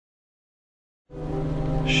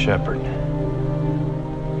Shepard.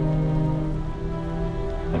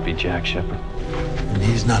 That'd be Jack Shepard. And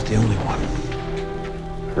he's not the only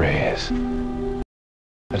one. Reyes.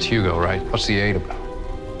 That's Hugo, right? What's the 8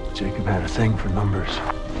 about? Jacob had a thing for numbers.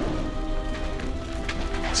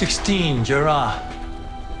 16, Gerard.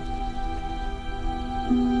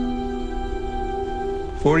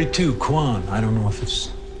 42, Quan. I don't know if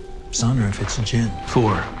it's Son or if it's Jin.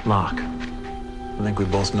 4, Locke. I think we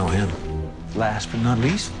both know him. Last but not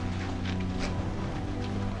least,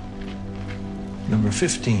 number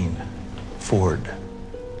 15, Ford.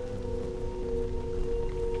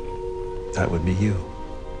 That would be you.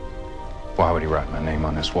 Why would he write my name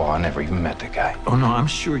on this wall? I never even met the guy. Oh, no, I'm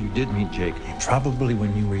sure you did meet Jake. Probably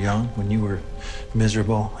when you were young, when you were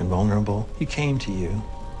miserable and vulnerable. He came to you.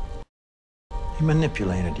 He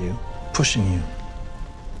manipulated you, pushing you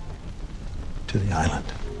to the island.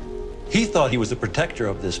 He thought he was the protector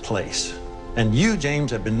of this place. And you,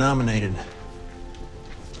 James, have been nominated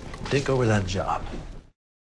to take over that job.